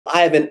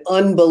I have an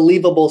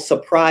unbelievable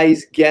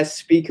surprise guest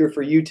speaker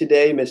for you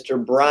today,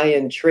 Mr.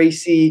 Brian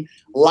Tracy,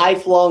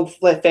 lifelong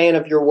fan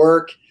of your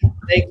work.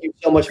 Thank you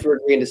so much for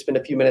agreeing to spend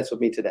a few minutes with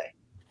me today.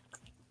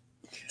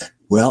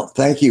 Well,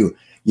 thank you.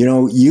 You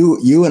know,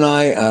 you and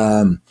I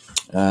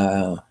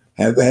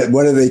have,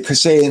 what do they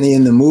say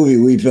in the movie?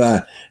 We've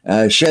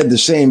shed the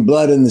same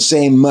blood in the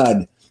same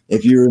mud.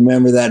 If you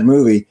remember that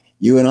movie,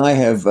 you and I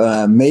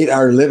have made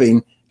our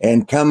living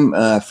and come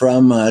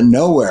from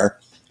nowhere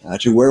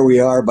to where we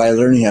are by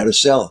learning how to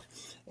sell.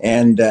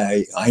 And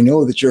I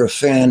know that you're a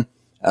fan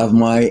of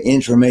my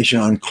information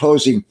on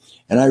closing.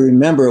 And I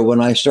remember when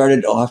I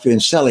started off in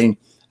selling,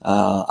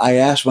 I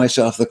asked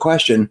myself the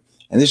question,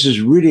 and this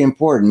is really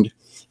important,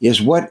 is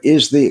what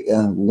is the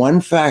one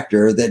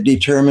factor that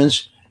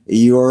determines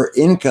your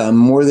income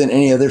more than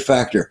any other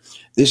factor?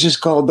 This is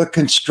called the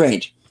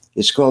constraint.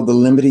 It's called the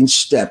limiting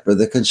step or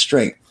the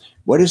constraint.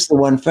 What is the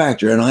one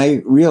factor? And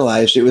I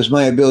realized it was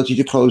my ability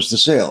to close the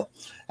sale.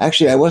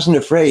 Actually, I wasn't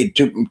afraid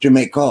to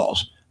make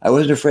calls. I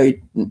wasn't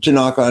afraid to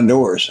knock on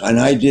doors. And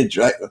I did.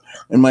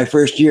 In my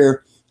first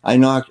year, I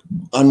knocked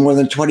on more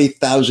than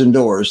 20,000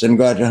 doors and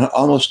got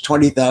almost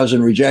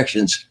 20,000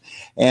 rejections.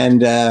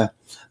 And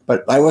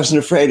but I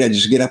wasn't afraid. I'd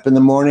just get up in the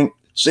morning,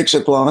 6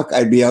 o'clock.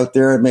 I'd be out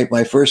there and make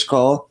my first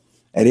call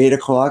at 8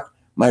 o'clock.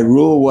 My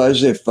rule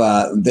was if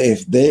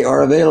they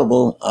are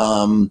available,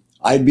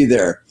 I'd be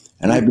there.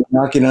 And I'd be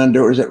knocking on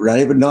doors.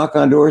 I would knock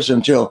on doors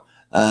until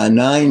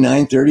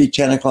 9:30,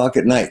 10 o'clock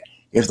at night.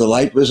 If the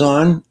light was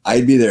on,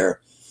 I'd be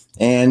there.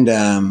 And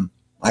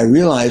I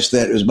realized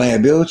that it was my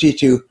ability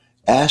to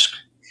ask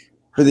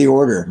for the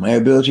order, my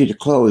ability to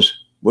close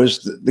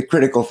was the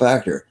critical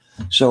factor.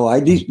 So I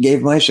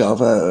gave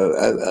myself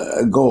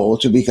a goal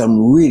to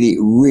become really,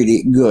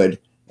 really good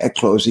at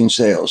closing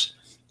sales.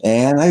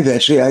 And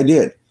eventually I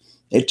did.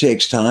 It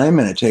takes time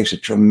and it takes a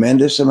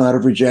tremendous amount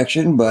of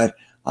rejection, but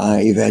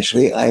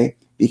eventually I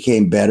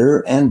became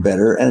better and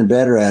better and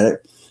better at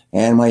it.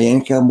 And my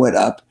income went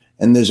up.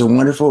 And there's a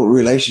wonderful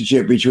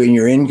relationship between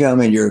your income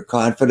and your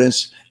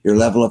confidence, your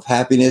level of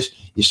happiness.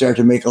 You start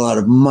to make a lot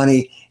of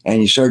money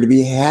and you start to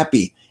be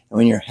happy. And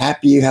when you're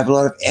happy, you have a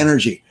lot of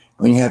energy.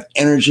 When you have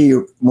energy,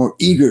 you're more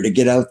eager to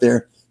get out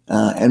there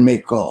and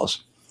make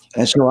calls.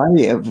 And so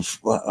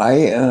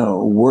I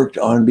worked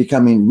on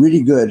becoming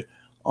really good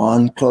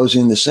on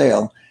closing the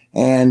sale.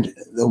 And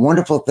the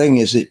wonderful thing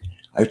is that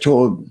I've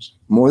told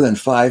more than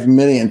 5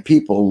 million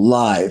people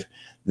live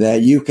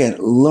that you can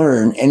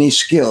learn any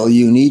skill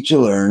you need to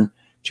learn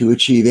to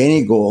achieve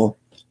any goal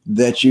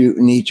that you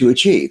need to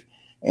achieve.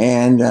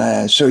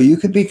 And so you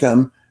could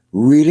become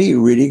really,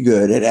 really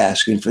good at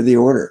asking for the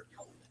order.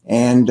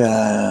 And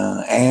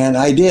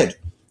I did.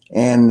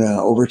 And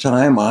over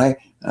time, I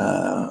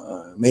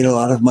made a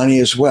lot of money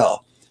as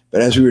well.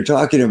 But as we were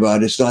talking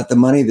about, it's not the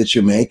money that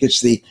you make,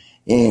 it's the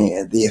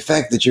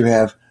effect that you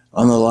have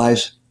on the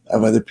lives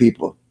of other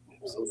people.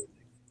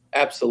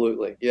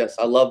 Absolutely. Yes,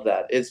 I love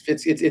that.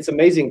 It's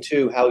amazing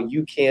too how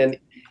you can.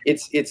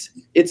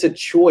 It's a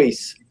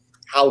choice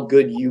how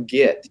good you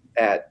get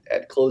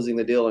at closing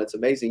the deal, and it's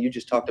amazing. You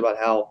just talked about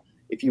how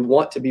if you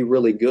want to be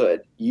really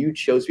good, you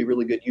chose to be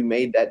really good. You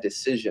made that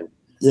decision.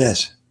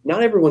 Yes.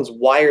 Not everyone's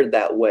wired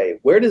that way.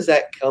 Where does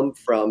that come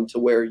from to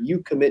where you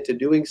commit to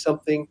doing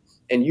something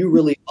and you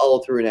really follow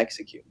through and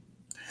execute?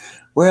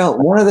 Well,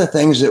 one of the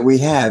things that we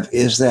have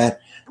is that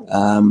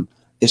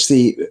it's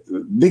the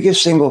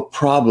biggest single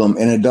problem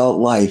in adult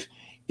life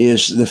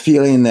is the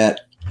feeling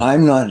that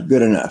I'm not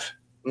good enough.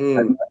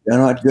 I'm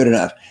not good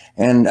enough.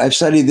 And I've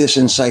studied this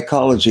in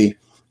psychology.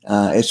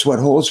 It's what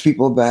holds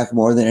people back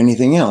more than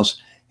anything else.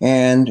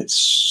 And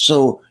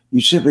so you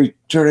simply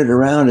turn it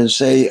around and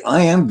say, I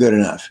am good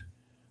enough.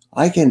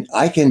 I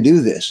can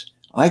do this.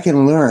 I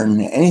can learn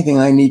anything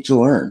I need to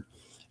learn.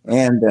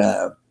 And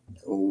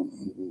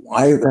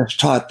I have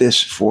taught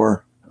this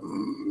for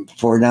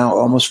now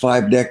almost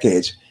 5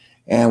 decades.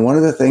 And one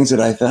of the things that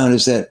I found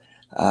is that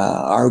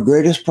our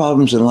greatest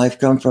problems in life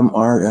come from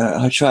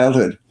our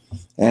childhood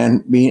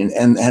and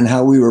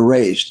how we were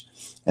raised.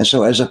 And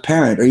so as a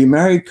parent, are you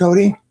married,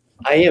 Cody?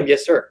 I am.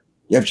 Yes, sir.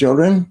 You have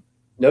children?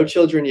 No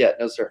children yet.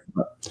 No, sir.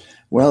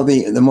 Well,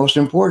 the most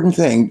important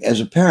thing as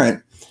a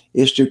parent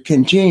is to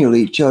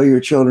continually tell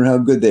your children how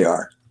good they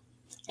are.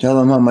 Tell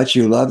them how much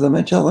you love them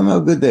and tell them how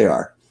good they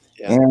are.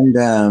 Yeah.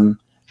 And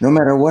no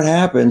matter what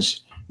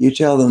happens, you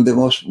tell them the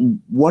most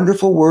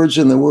wonderful words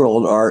in the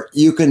world are,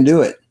 you can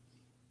do it.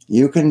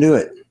 You can do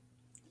it.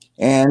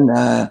 And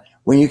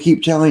when you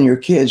keep telling your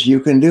kids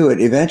you can do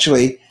it,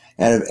 eventually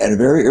at a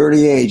very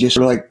early age, it's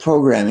sort of like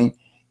programming,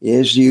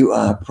 is you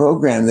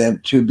program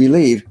them to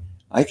believe,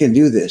 I can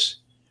do this.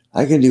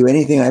 I can do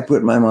anything I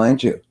put my mind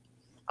to.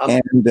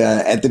 And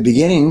at the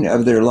beginning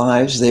of their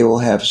lives, they will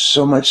have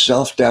so much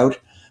self-doubt.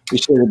 We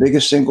say the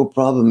biggest single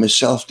problem is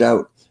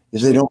self-doubt,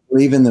 is they don't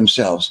believe in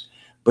themselves.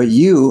 But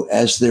you,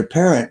 as their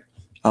parent,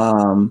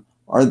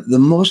 are the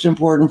most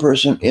important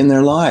person in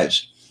their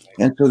lives.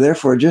 And so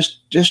therefore,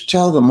 just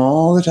tell them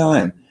all the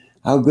time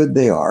how good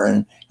they are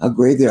and how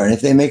great they are. And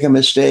if they make a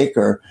mistake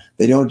or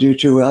they don't do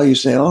too well, you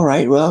say, all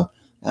right, well,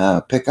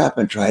 pick up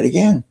and try it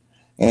again.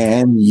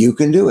 and you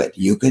can do it.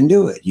 You can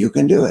do it. You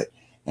can do it.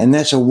 And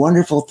that's a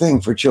wonderful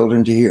thing for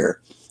children to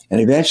hear. And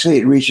eventually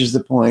it reaches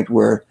the point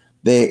where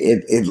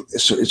it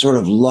sort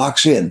of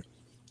locks in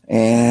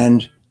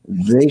and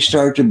they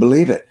start to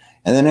believe it.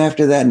 And then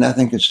after that,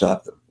 nothing can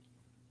stop them.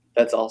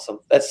 That's awesome.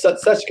 That's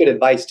such good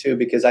advice too,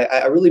 because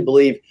I really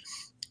believe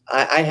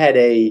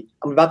I'm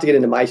about to get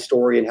into my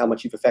story and how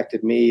much you've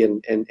affected me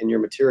and your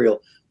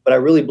material, but I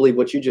really believe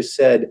what you just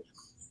said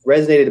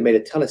resonated and made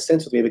a ton of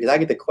sense with me, because I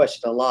get the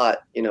question a lot,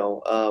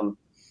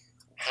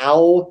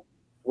 how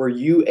were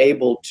you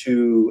able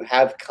to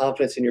have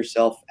confidence in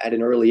yourself at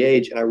an early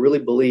age? And I really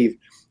believe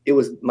it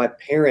was my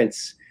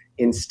parents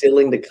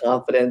instilling the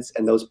confidence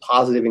and those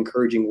positive,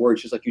 encouraging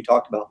words, just like you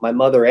talked about, my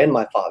mother and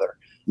my father.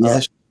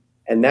 Yes.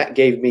 And that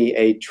gave me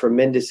a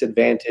tremendous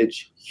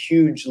advantage,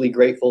 hugely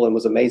grateful, and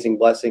was an amazing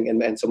blessing.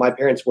 And so my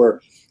parents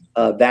were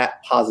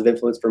that positive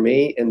influence for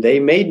me, and they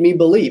made me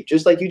believe,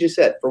 just like you just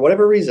said, for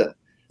whatever reason.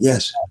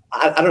 Yes.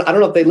 I don't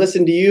know if they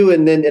listened to you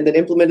and then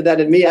implemented that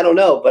in me. I don't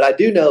know, but I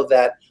do know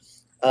that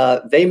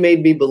they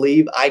made me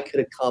believe I could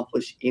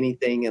accomplish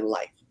anything in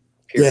life.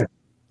 Period. Yeah.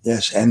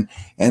 Yes. And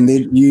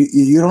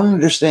you don't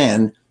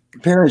understand.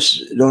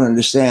 Parents don't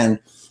understand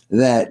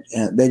that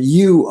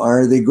you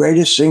are the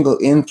greatest single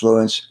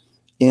influence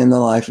in the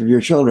life of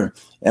your children.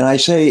 And I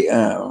say,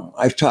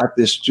 I've taught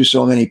this to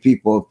so many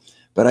people,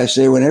 but I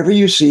say, whenever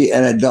you see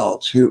an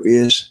adult who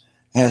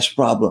has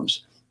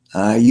problems,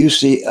 you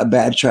see a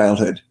bad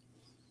childhood.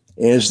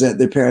 Is that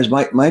their parents?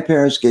 My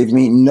parents gave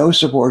me no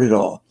support at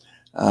all.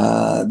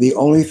 The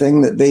only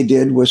thing that they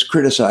did was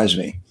criticize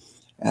me.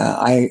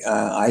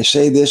 I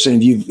say this,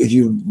 and if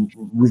you've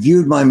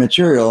reviewed my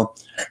material,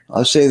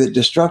 I'll say that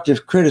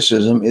destructive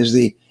criticism is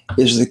the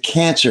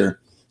cancer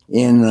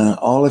in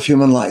all of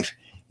human life.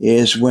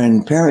 Is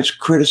when parents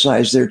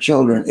criticize their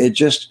children, it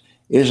just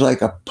is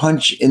like a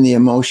punch in the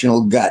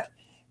emotional gut,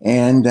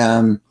 and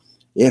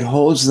it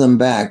holds them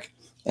back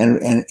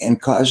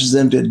and causes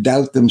them to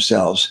doubt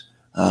themselves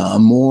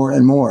more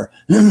and more.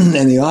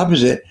 And the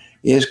opposite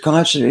is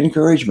constant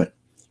encouragement,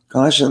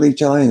 constantly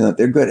telling them that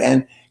they're good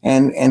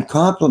and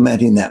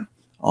complimenting them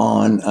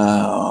on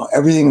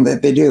everything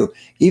that they do.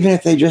 Even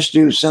if they just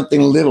do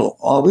something little,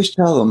 always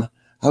tell them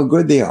how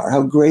good they are,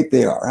 how great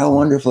they are, how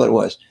wonderful it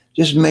was.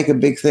 Just make a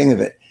big thing of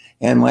it.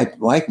 And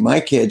my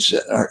kids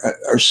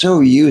are so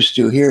used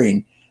to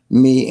hearing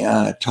me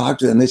talk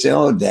to them. They say,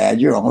 "Oh,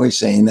 Dad, you're always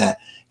saying that."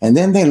 And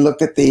then they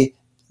look at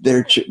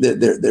their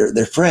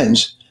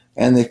friends,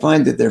 and they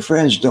find that their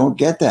friends don't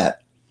get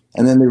that.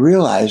 And then they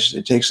realize,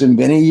 it takes them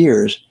many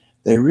years,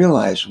 they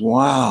realize,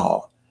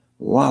 wow,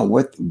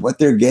 what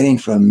they're getting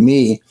from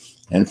me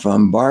and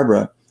from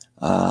Barbara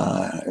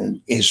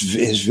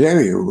is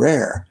very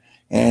rare.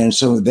 And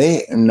so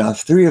now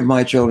 3 of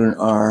my children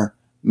are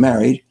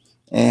married,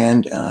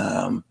 and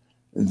 3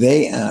 of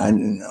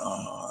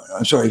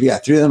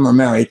them are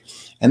married,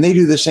 and they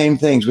do the same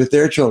things with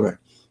their children.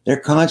 They're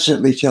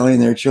constantly telling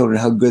their children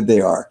how good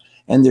they are.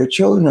 And their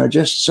children are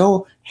just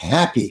so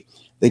happy.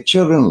 The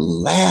children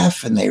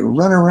laugh and they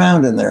run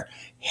around and they're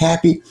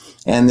happy.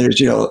 And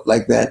there's,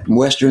 like that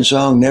Western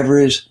song, "Never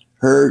is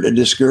heard a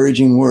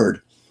discouraging word,"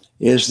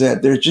 is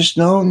that there's just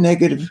no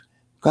negative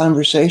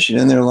conversation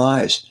in their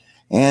lives.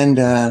 And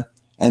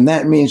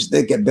that means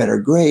they get better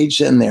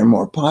grades and they're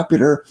more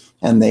popular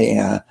and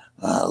they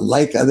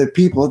like other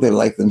people, they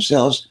like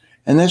themselves.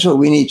 And that's what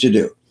we need to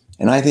do.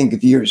 And I think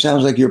it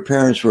sounds like your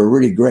parents were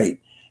really great.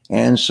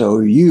 And so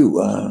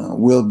you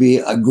will be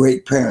a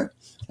great parent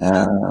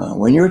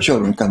when your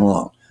children come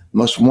along. The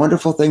most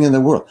wonderful thing in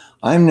the world.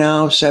 I'm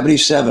now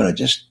 77. I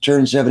just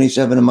turned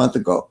 77 a month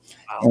ago.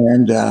 Wow.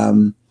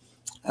 And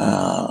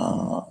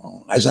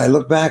as I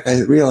look back,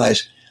 I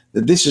realize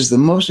that this is the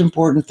most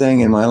important thing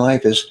in my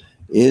life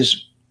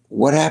is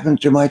what happened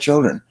to my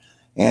children.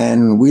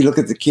 And we look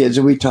at the kids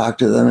and we talk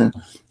to them,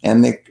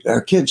 and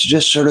our kids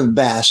just sort of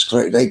bask,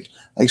 like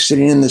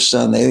sitting in the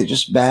sun. They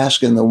just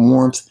bask in the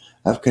warmth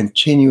of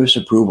continuous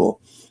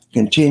approval,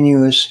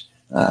 continuous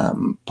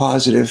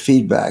positive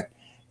feedback.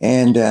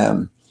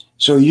 And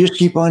so you just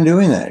keep on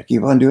doing that.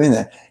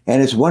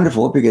 And it's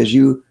wonderful because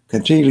you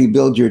continually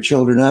build your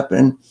children up,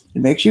 and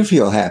it makes you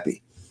feel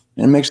happy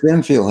and it makes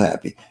them feel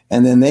happy.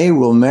 And then they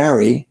will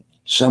marry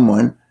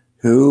someone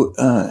who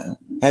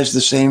has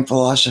the same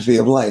philosophy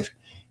of life.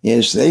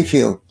 Is they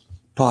feel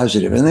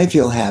positive and they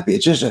feel happy.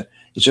 It's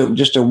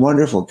just a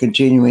wonderful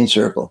continuing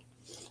circle.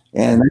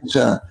 And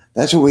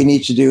that's what we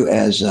need to do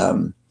as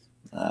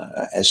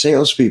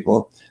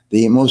salespeople.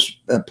 The most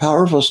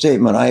powerful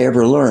statement I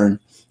ever learned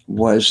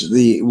was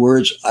the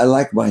words, "I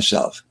like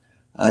myself."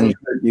 And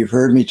you've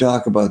heard me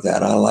talk about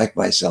that. I like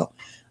myself.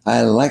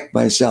 I like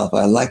myself.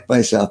 I like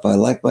myself. I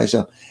like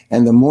myself.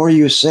 And the more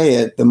you say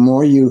it, the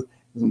more you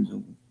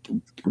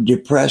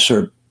depress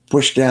or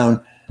push down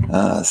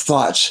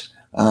thoughts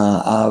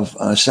of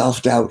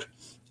self-doubt,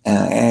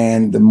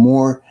 and the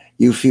more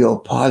you feel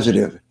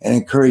positive and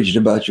encouraged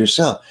about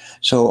yourself.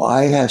 So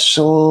I have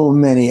so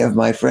many of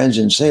my friends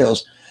in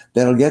sales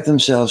that'll get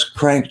themselves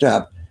cranked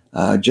up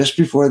just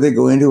before they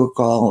go into a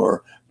call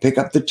or pick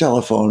up the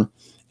telephone,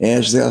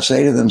 as they'll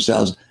say to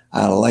themselves,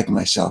 I like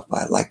myself.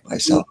 I like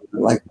myself. I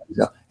like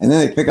myself. And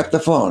then they pick up the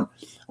phone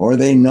or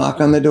they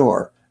knock on the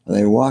door.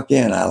 They walk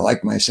in, I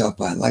like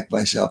myself, I like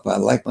myself, I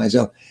like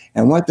myself.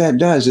 And what that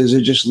does is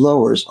it just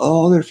lowers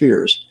all their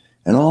fears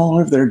and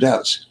all of their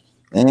doubts.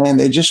 And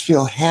they just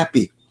feel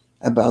happy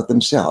about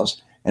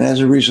themselves. And as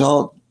a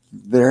result,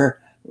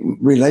 their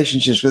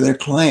relationships with their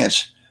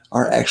clients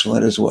are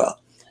excellent as well.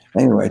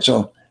 Anyway,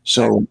 so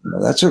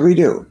that's what we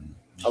do.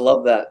 I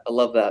love that. I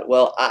love that.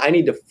 Well, I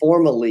need to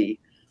formally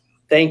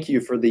thank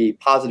you for the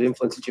positive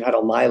influence that you had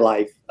on my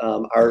life.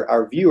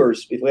 Our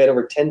viewers, we had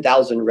over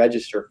 10,000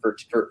 register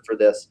for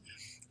this,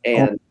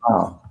 and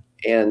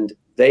and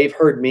they've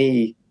heard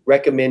me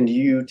recommend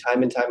you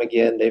time and time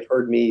again. They've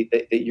heard me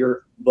that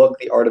your book,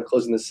 The Art of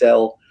Closing the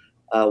Sale,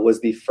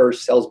 was the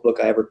first sales book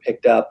I ever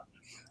picked up.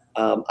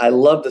 I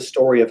love the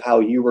story of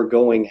how you were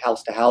going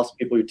house to house.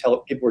 People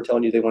were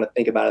telling you they want to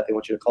think about it. They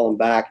want you to call them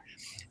back,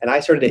 and I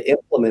started to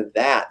implement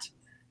that,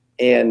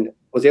 and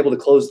was able to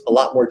close a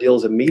lot more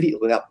deals immediately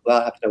without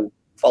having to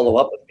follow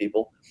up with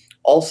people.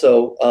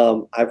 Also,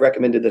 I've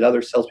recommended that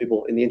other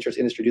salespeople in the insurance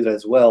industry do that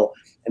as well.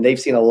 And they've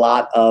seen a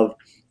lot of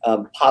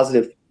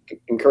positive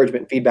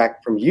encouragement and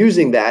feedback from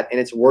using that, and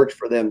it's worked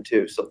for them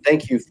too. So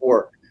thank you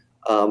for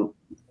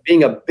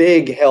being a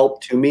big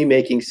help to me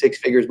making six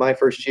figures my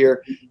first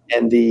year,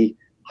 and the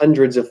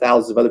hundreds of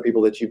thousands of other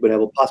people that you've been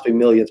able, possibly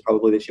millions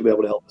probably, that you've been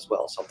able to help as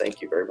well. So thank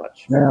you very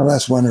much. Yeah,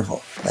 that's wonderful.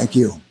 Thank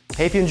you.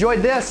 Hey, if you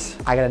enjoyed this,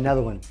 I got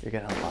another one you're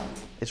going to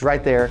love. It's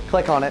right there.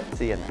 Click on it.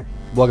 See you in there.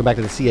 Welcome back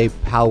to the CA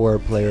Power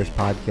Players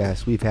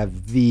Podcast. We've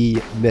had the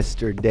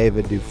Mr.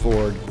 David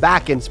Duford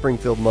back in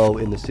Springfield Mo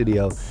in the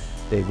studio.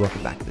 Dave,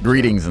 welcome back to the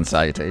Greetings and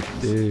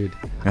salutations. Dude,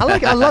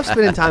 I love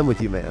spending time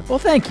with you, man. Well,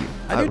 thank you.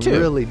 I do too.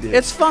 Really do.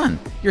 It's fun.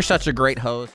 You're such a great host.